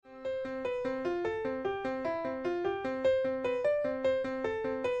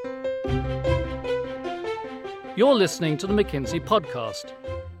You're listening to the McKinsey podcast,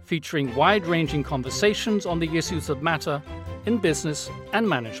 featuring wide-ranging conversations on the issues that matter in business and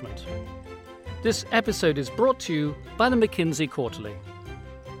management. This episode is brought to you by the McKinsey Quarterly.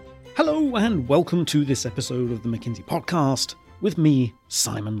 Hello and welcome to this episode of the McKinsey podcast with me,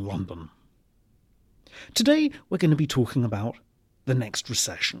 Simon London. Today we're going to be talking about the next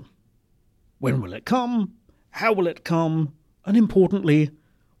recession. When will it come? How will it come? And importantly,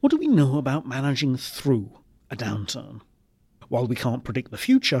 what do we know about managing through a downturn? While we can't predict the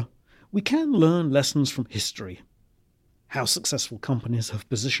future, we can learn lessons from history. How successful companies have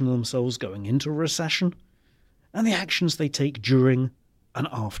positioned themselves going into a recession, and the actions they take during and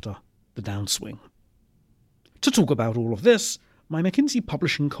after the downswing. To talk about all of this, my McKinsey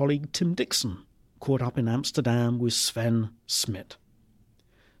publishing colleague Tim Dixon caught up in Amsterdam with Sven Smit.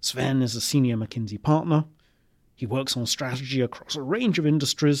 Sven is a senior McKinsey partner. He works on strategy across a range of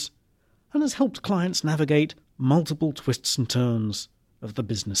industries and has helped clients navigate multiple twists and turns of the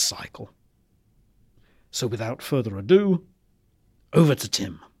business cycle. So without further ado, over to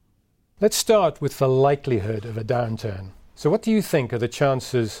Tim. Let's start with the likelihood of a downturn. So what do you think are the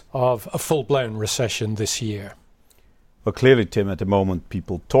chances of a full-blown recession this year? Well, clearly, Tim, at the moment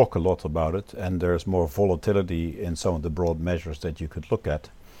people talk a lot about it, and there's more volatility in some of the broad measures that you could look at.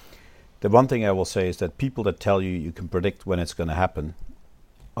 The one thing I will say is that people that tell you can predict when it's going to happen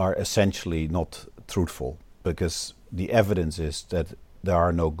are essentially not truthful, because the evidence is that there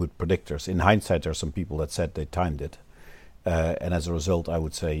are no good predictors. In hindsight, there are some people that said they timed it. And as a result, I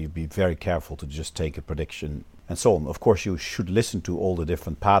would say you'd be very careful to just take a prediction and so on. Of course, you should listen to all the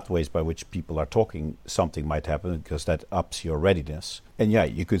different pathways by which people are talking something might happen, because that ups your readiness. And yeah,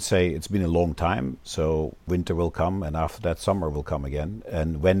 you could say it's been a long time, so winter will come, and after that summer will come again.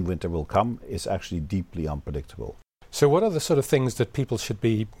 And when winter will come is actually deeply unpredictable. So what are the sort of things that people should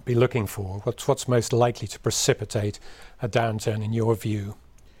be looking for? What's most likely to precipitate a downturn in your view?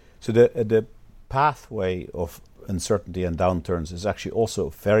 So the pathway of uncertainty and downturns is actually also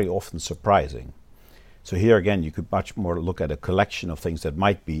very often surprising. So here again, you could much more look at a collection of things that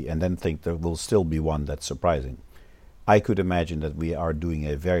might be and then think there will still be one that's surprising. I could imagine that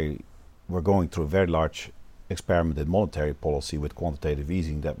we're going through a very large experiment in monetary policy with quantitative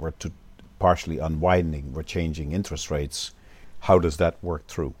easing that we're partially unwinding. We're changing interest rates. How does that work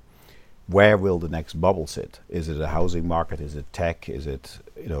through? Where will the next bubble sit? Is it a housing market? Is it tech? Is it,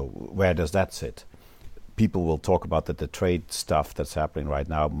 where does that sit? People will talk about that the trade stuff that's happening right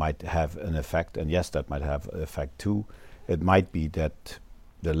now might have an effect, and yes, that might have an effect too. It might be that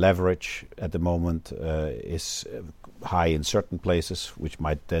the leverage at the moment is high in certain places, which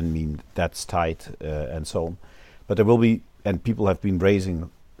might then mean that's tight and so on. But there will be, and people have been raising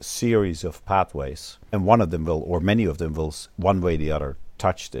series of pathways, and one of them will, or many of them will, one way or the other,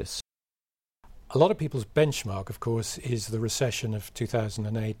 touch this. A lot of people's benchmark, of course, is the recession of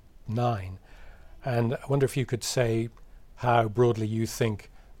 2008-9. And I wonder if you could say how broadly you think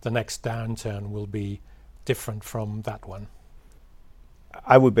the next downturn will be different from that one.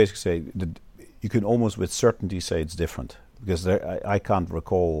 I would basically say that you can almost with certainty say it's different, because I can't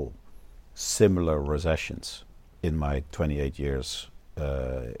recall similar recessions in my 28 years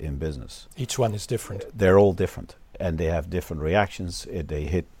in business. Each one is different. They're all different, and they have different reactions. They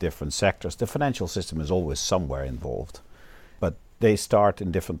hit different sectors. The financial system is always somewhere involved, but they start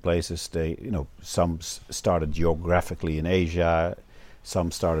in different places. Some started geographically in Asia, some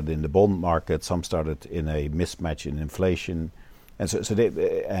started in the bond market, some started in a mismatch in inflation, and so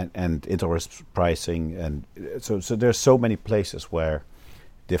they and interest pricing, and so there's so many places where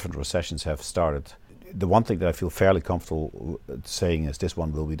different recessions have started. The one thing that I feel fairly comfortable saying is this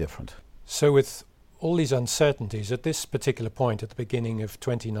one will be different. So with all these uncertainties at this particular point at the beginning of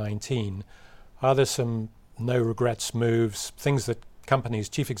 2019, are there some no regrets moves, things that companies,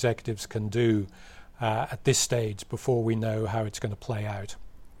 chief executives can do at this stage before we know how it's going to play out?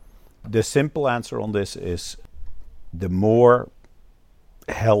 The simple answer on this is the more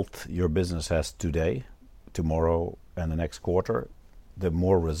health your business has today, tomorrow, and the next quarter, the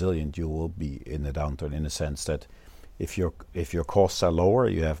more resilient you will be in the downturn, in the sense that if your costs are lower,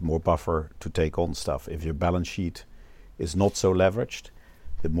 you have more buffer to take on stuff. If your balance sheet is not so leveraged,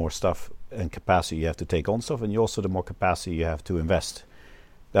 the more stuff and capacity you have to take on stuff, and the more capacity you have to invest.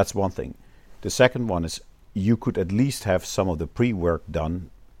 That's one thing. The second one is you could at least have some of the pre-work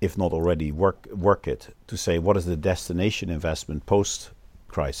done, if not already work it, to say what is the destination investment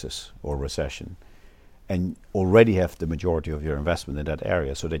post-crisis or recession, and already have the majority of your investment in that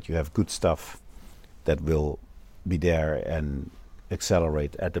area, so that you have good stuff that will be there and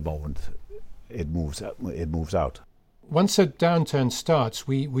accelerate at the moment it moves out. Once a downturn starts,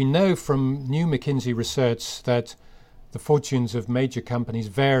 we know from new McKinsey research that the fortunes of major companies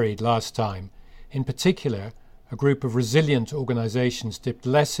varied last time. In particular, a group of resilient organizations dipped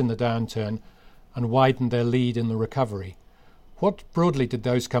less in the downturn and widened their lead in the recovery. What broadly did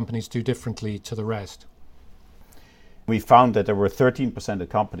those companies do differently to the rest? We found that there were 13% of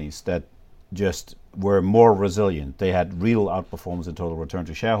companies that just were more resilient. They had real outperformance in total return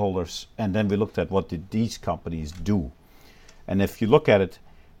to shareholders. And then we looked at what did these companies do. And if you look at it,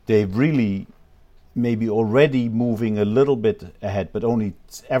 they really maybe already moving a little bit ahead, but only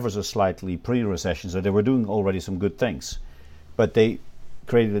ever so slightly pre-recession. So they were doing already some good things. But they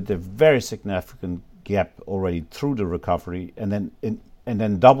created a very significant gap already through the recovery, and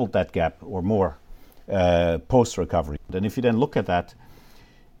then doubled that gap or more post-recovery. And if you then look at that,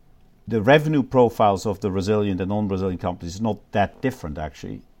 the revenue profiles of the resilient and non-resilient companies is not that different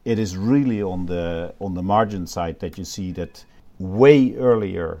actually. It is really on the margin side that you see that way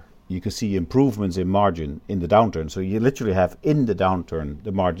earlier you can see improvements in margin in the downturn. So you literally have in the downturn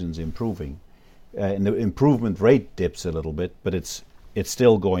the margins improving. And the improvement rate dips a little bit, but it's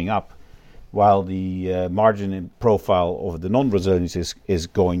still going up, while the margin profile of the non-resilience is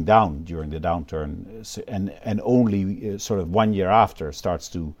going down during the downturn, and only sort of 1 year after starts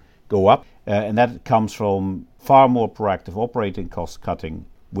to go up. And that comes from far more proactive operating cost cutting,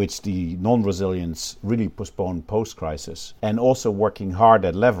 which the non-resilience really postponed post-crisis, and also working hard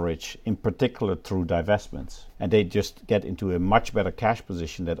at leverage, in particular through divestments. And they just get into a much better cash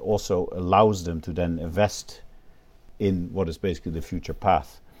position that also allows them to then invest in what is basically the future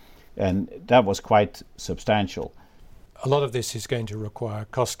path. And that was quite substantial. A lot of this is going to require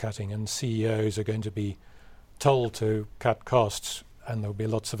cost cutting, and CEOs are going to be told to cut costs, and there'll be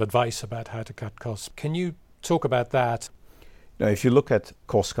lots of advice about how to cut costs. Can you talk about that? Now, if you look at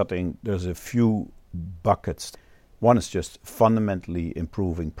cost cutting, there's a few buckets. One is just fundamentally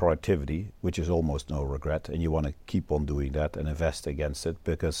improving productivity, which is almost no regret, and you want to keep on doing that and invest against it,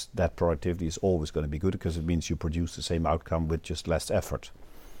 because that productivity is always going to be good, because it means you produce the same outcome with just less effort.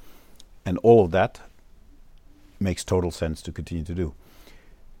 And all of that makes total sense to continue to do.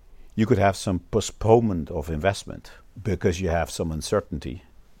 You could have some postponement of investment because you have some uncertainty.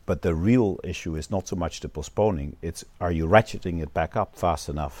 But the real issue is not so much the postponing, it's are you ratcheting it back up fast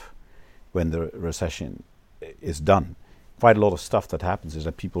enough when the recession is done. Quite a lot of stuff that happens is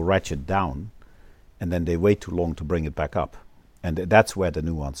that people ratchet down and then they wait too long to bring it back up. And that's where the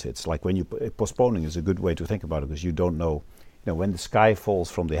nuance is. Like when you postponing is a good way to think about it, because you don't know, when the sky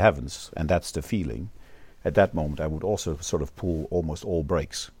falls from the heavens, and that's the feeling, at that moment I would also sort of pull almost all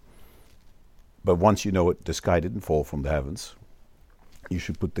brakes. But once you know it, the sky didn't fall from the heavens, you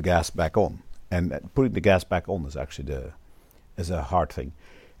should put the gas back on. And putting the gas back on is actually is a hard thing.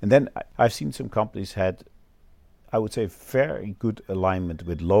 And then I've seen some companies had, I would say, very good alignment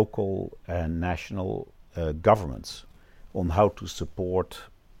with local and national governments on how to support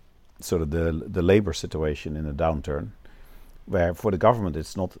sort of the labor situation in a downturn, where for the government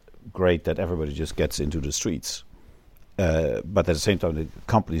it's not great that everybody just gets into the streets. But at the same time, the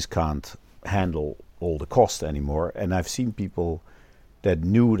companies can't handle all the cost anymore. And I've seen people that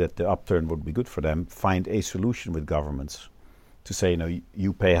knew that the upturn would be good for them find a solution with governments to say,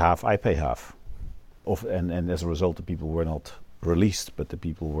 you pay half, I pay half. And as a result, the people were not released, but the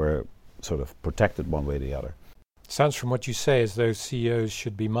people were sort of protected one way or the other. Sounds from what you say as though CEOs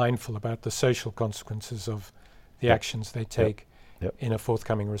should be mindful about the social consequences of the actions they take in a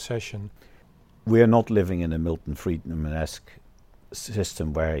forthcoming recession. We are not living in a Milton Friedman-esque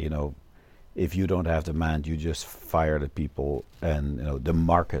system where, if you don't have demand, you just fire the people, and the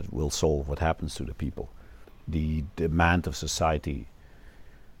market will solve what happens to the people. The demand of society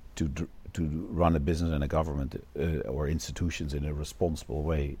to run a business and a government or institutions in a responsible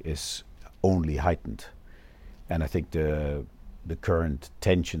way is only heightened. And I think the current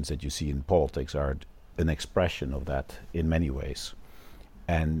tensions that you see in politics are an expression of that in many ways.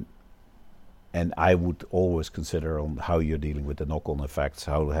 And I would always consider on how you're dealing with the knock-on effects,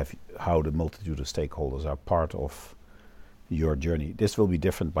 how the multitude of stakeholders are part of your journey. This will be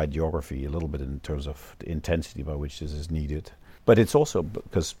different by geography a little bit in terms of the intensity by which this is needed. But it's also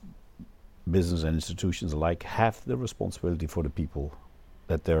because business and institutions alike have the responsibility for the people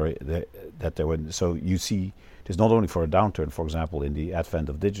that they're in. So you see, it's not only for a downturn. For example, in the advent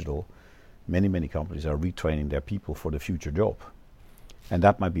of digital, many companies are retraining their people for the future job. And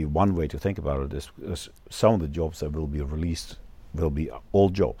that might be one way to think about it, is some of the jobs that will be released will be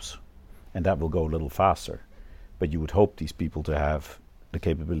old jobs, and that will go a little faster. But you would hope these people to have the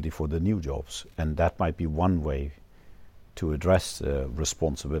capability for the new jobs, and that might be one way to address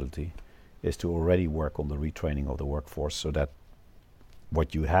responsibility, is to already work on the retraining of the workforce so that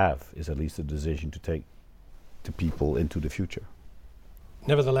what you have is at least a decision to take the people into the future.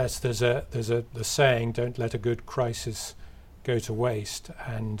 Nevertheless, there's the saying, "Don't let a good crisis go to waste,"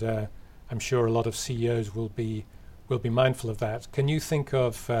 and I'm sure a lot of CEOs will be mindful of that. Can you think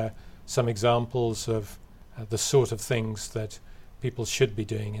of some examples of the sort of things that people should be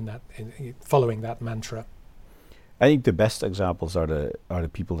doing in following that mantra? I think the best examples are the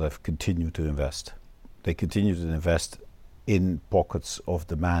people that have continued to invest. They continue to invest in pockets of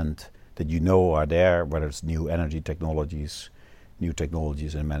demand that you know are there, whether it's new energy technologies, new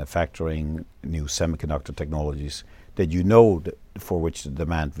technologies in manufacturing, new semiconductor technologies, that you know for which the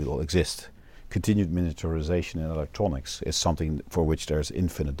demand will exist. Continued miniaturization in electronics is something for which there's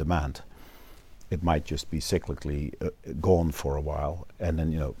infinite demand. It might just be cyclically gone for a while, and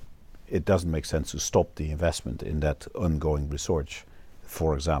then it doesn't make sense to stop the investment in that ongoing research,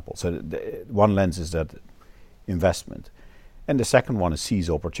 for example. So one lens is that investment. And the second one is seize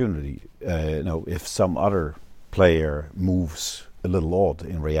opportunity. If some other player moves a little odd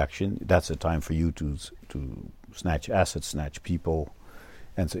in reaction, that's a time for you to snatch assets, snatch people.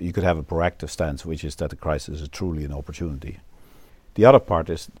 And so you could have a proactive stance, which is that the crisis is truly an opportunity. The other part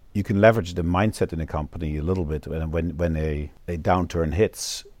is you can leverage the mindset in a company a little bit. When a downturn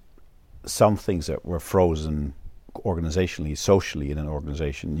hits, some things that were frozen organizationally, socially in an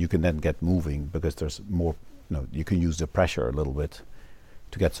organization, you can then get moving because there's more, you can use the pressure a little bit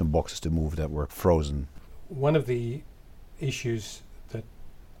to get some boxes to move that were frozen. One of the issues that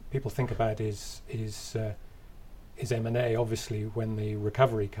people think about is M&A, obviously, when the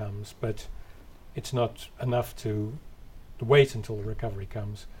recovery comes, but it's not enough to wait until the recovery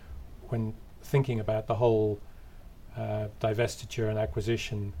comes. When thinking about the whole divestiture and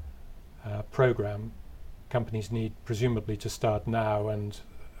acquisition program, companies need presumably to start now, and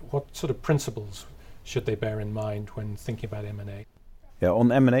what sort of principles should they bear in mind when thinking about M&A? Yeah,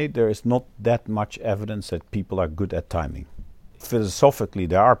 on M&A there is not that much evidence that people are good at timing. Philosophically,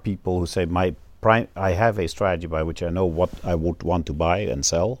 there are people who say, I have a strategy by which I know what I would want to buy and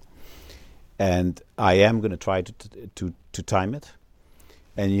sell, and I am going to try to time it.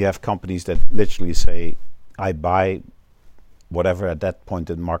 And you have companies that literally say, I buy whatever at that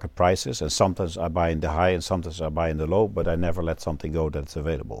point in market prices, and sometimes I buy in the high and sometimes I buy in the low, but I never let something go that's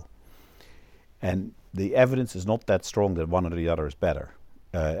available. And the evidence is not that strong that one or the other is better.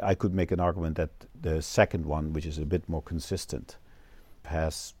 I could make an argument that the second one, which is a bit more consistent,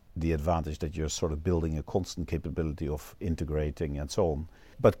 has the advantage that you're sort of building a constant capability of integrating and so on.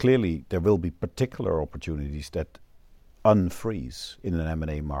 But clearly there will be particular opportunities that unfreeze in an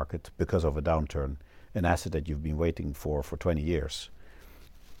M&A market because of a downturn. An asset that you've been waiting for 20 years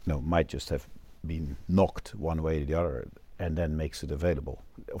might just have been knocked one way or the other and then makes it available.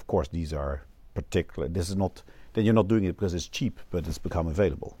 Of course, these are particular. This is not, then you're not doing it because it's cheap, but it's become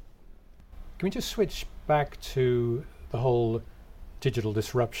available. Can we just switch back to the whole digital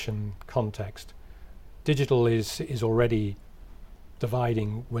disruption context? Digital is already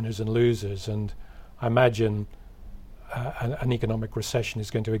dividing winners and losers, and I imagine an economic recession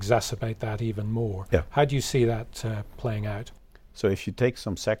is going to exacerbate that even more. Yeah. How do you see that playing out? So if you take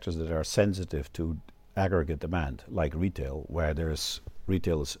some sectors that are sensitive to aggregate demand, like retail, where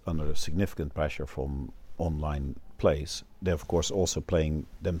retail is under significant pressure from online plays, they're of course also playing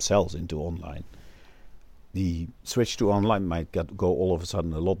themselves into online. The switch to online might go all of a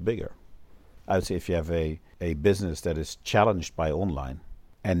sudden a lot bigger. I would say if you have a business that is challenged by online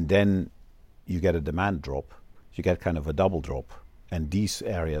and then you get a demand drop, you get kind of a double drop. And these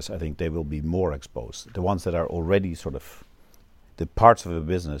areas, I think they will be more exposed. The ones that are already sort of the parts of a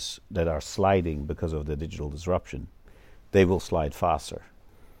business that are sliding because of the digital disruption, they will slide faster.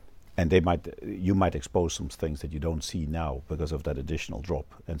 And you might expose some things that you don't see now because of that additional drop.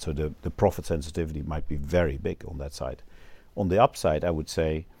 And so the profit sensitivity might be very big on that side. On the upside, I would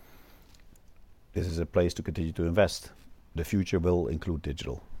say this is a place to continue to invest. The future will include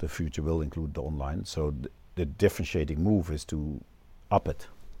digital. The future will include the online. So the differentiating move is to up it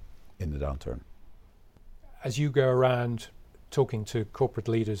in the downturn. As you go around talking to corporate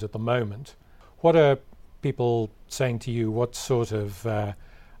leaders at the moment, what are people saying to you? What sort of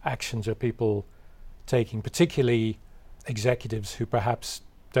actions are people taking, particularly executives who perhaps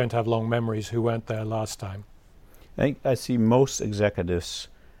don't have long memories, who weren't there last time? I think I see most executives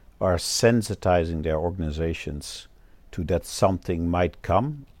are sensitizing their organizations to that something might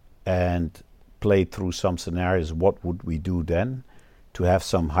come and play through some scenarios. What would we do then to have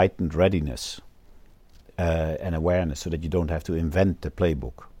some heightened readiness and awareness so that you don't have to invent the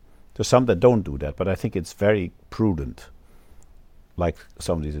playbook? There's some that don't do that, but I think it's very prudent like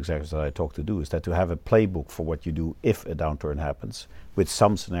some of these executives that I talk to do, is that to have a playbook for what you do if a downturn happens, with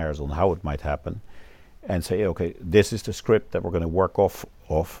some scenarios on how it might happen, and say, okay, this is the script that we're going to work off.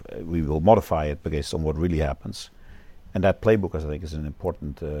 We will modify it based on what really happens. And that playbook, I think, is an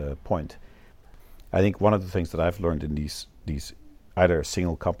important point. I think one of the things that I've learned in these either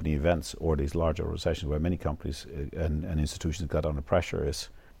single company events or these larger recessions where many companies and institutions got under pressure is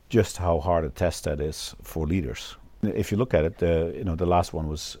just how hard a test that is for leaders. If you look at it, the last one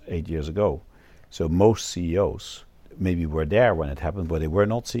was 8 years ago. So most CEOs maybe were there when it happened, but they were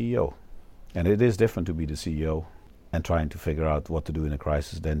not CEO. And it is different to be the CEO and trying to figure out what to do in a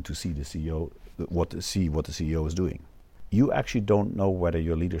crisis than to see the CEO, what the CEO is doing. You actually don't know whether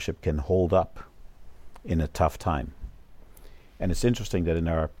your leadership can hold up in a tough time. And it's interesting that in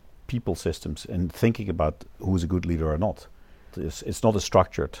our people systems and thinking about who's a good leader or not, it's not a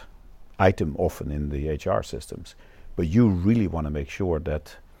structured item often in the HR systems, but you really want to make sure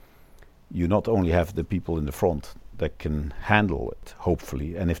that you not only have the people in the front that can handle it,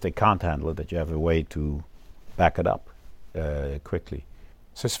 hopefully, and if they can't handle it, that you have a way to back it up quickly.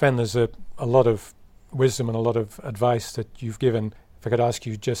 So Sven, there's a lot of wisdom and a lot of advice that you've given. If I could ask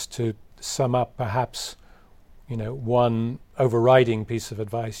you just to sum up perhaps, one overriding piece of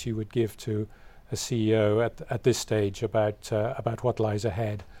advice you would give to a CEO at this stage about what lies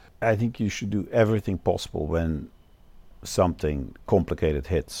ahead. I think you should do everything possible when something complicated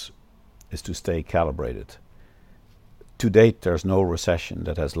hits is to stay calibrated. To date, there's no recession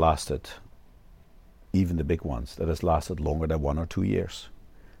that has lasted, even the big ones, that has lasted longer than 1 or 2 years.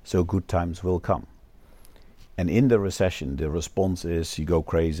 So good times will come. And in the recession, the response is you go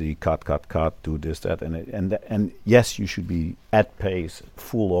crazy, cut, do this, that, and yes, you should be at pace,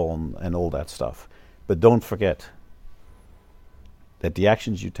 full on, and all that stuff. But don't forget that the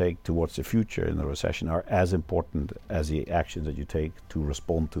actions you take towards the future in the recession are as important as the actions that you take to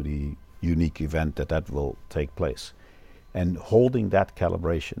respond to the unique event that will take place. And holding that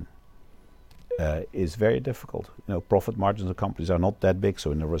calibration is very difficult. Profit margins of companies are not that big,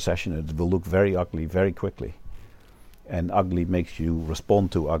 so in a recession it will look very ugly very quickly. And ugly makes you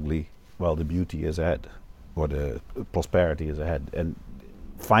respond to ugly while the beauty is ahead, or the prosperity is ahead. And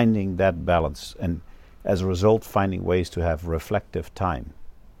finding that balance, and as a result, finding ways to have reflective time.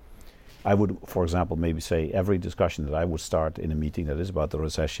 I would, for example, maybe say every discussion that I would start in a meeting that is about the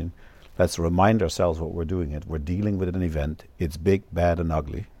recession, let's remind ourselves what we're doing. We're dealing with an event. It's big, bad, and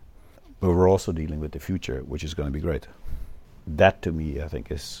ugly. But we're also dealing with the future, which is going to be great. That, to me, I think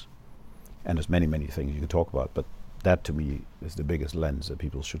is, and there's many, many things you can talk about, but that, to me, is the biggest lens that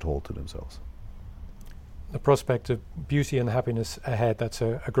people should hold to themselves. The prospect of beauty and happiness ahead, that's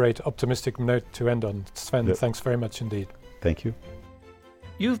a great optimistic note to end on. Sven, Yep. Thanks very much indeed. Thank you.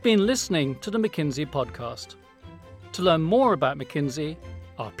 You've been listening to the McKinsey podcast. To learn more about McKinsey,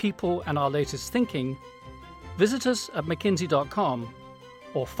 our people and our latest thinking, visit us at mckinsey.com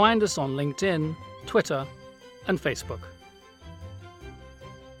or find us on LinkedIn, Twitter, and Facebook.